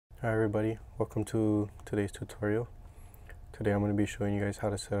Hi everybody, welcome to today's tutorial. Today I'm going to be showing you guys how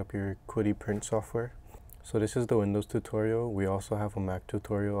to set up your QIDI Print software. So this is the Windows tutorial. We also have a Mac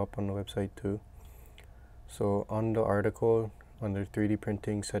tutorial up on the website too. So on the article under 3D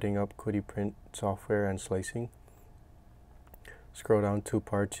printing, setting up QIDI Print software and slicing, scroll down to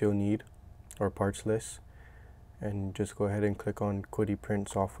parts you'll need or parts list and just go ahead and click on QIDI Print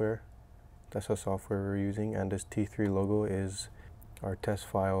software. That's the software we're using, and this T3 logo is our test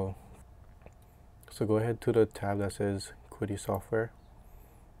file. So go ahead to the tab that says QIDI software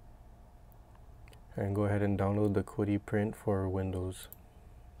and go ahead and download the QIDI Print for Windows.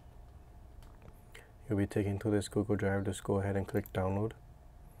 You'll be taken to this Google Drive. Just go ahead and click download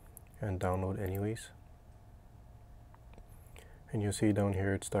and download anyways. And you'll see down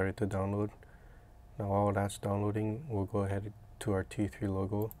here it started to download. Now while that's downloading, we'll go ahead to our T3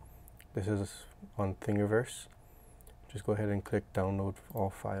 logo. This is on Thingiverse. Just go ahead and click download all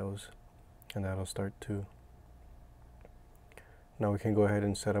files and that'll start too. Now we can go ahead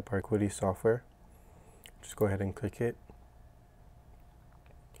and set up our QIDI software. Just go ahead and click it.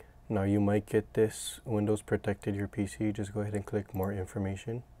 Now you might get this Windows protected your PC. Just go ahead and click more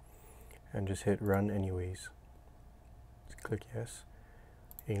information and just hit run anyways. Just click yes.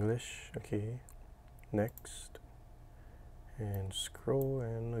 English, okay. Next. And scroll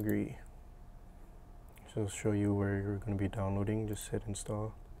and agree. So it'll show you where you're going to be downloading. Just hit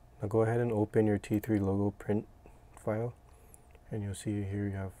install. Now go ahead and open your T3 logo print file, and you'll see here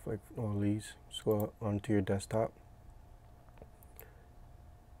you have like all these. Just go onto your desktop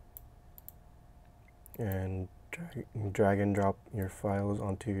and drag and drop your files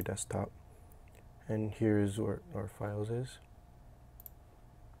onto your desktop, and here is where our files is.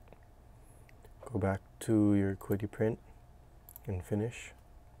 Go back to your QIDI Print and finish.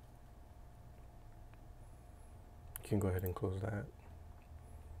 You can go ahead and close that.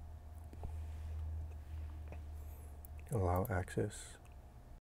 Allow access.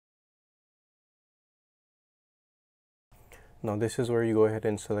 Now this is where you go ahead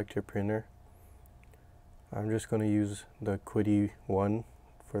and select your printer. I'm just going to use the QIDI 1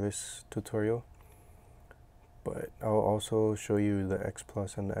 for this tutorial, but I'll also show you the X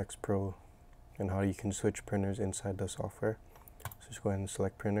Plus and the X Pro and how you can switch printers inside the software. So just go ahead and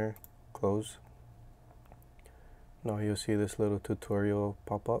select printer, close. Now you'll see this little tutorial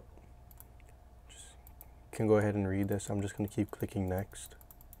pop up. You can go ahead and read this. I'm just going to keep clicking next.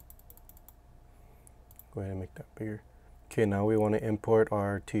 Go ahead and make that bigger. Okay, now we want to import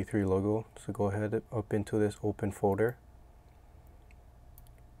our T3 logo. So go ahead up into this open folder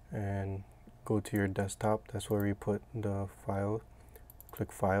and go to your desktop. That's where we put the file.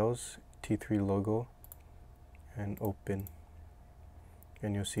 Click Files, T3 logo, and open.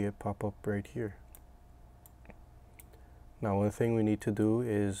 And you'll see it pop up right here. Now one thing we need to do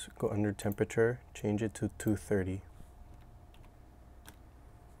is go under temperature, change it to 230.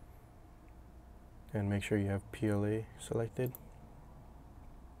 And make sure you have PLA selected.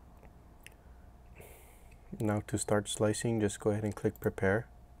 Now to start slicing, just go ahead and click prepare.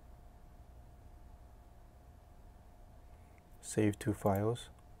 Save to files.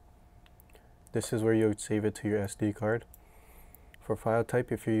 This is where you would save it to your SD card. For file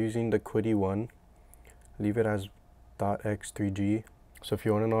type, if you're using the QIDI 1, leave it as .x3g. So if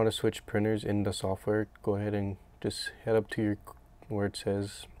you want to know how to switch printers in the software, go ahead and just head up to your where it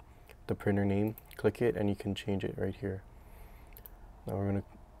says the printer name, click it, and you can change it right here. Now we're going to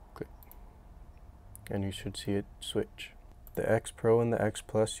click and you should see it switch. The X Pro and the X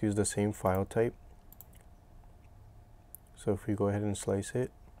Plus use the same file type. So if we go ahead and slice it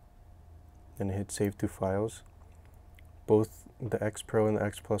and hit save to files, both the X Pro and the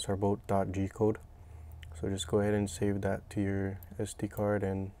X Plus are both .g code. So just go ahead and save that to your SD card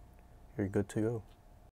and you're good to go.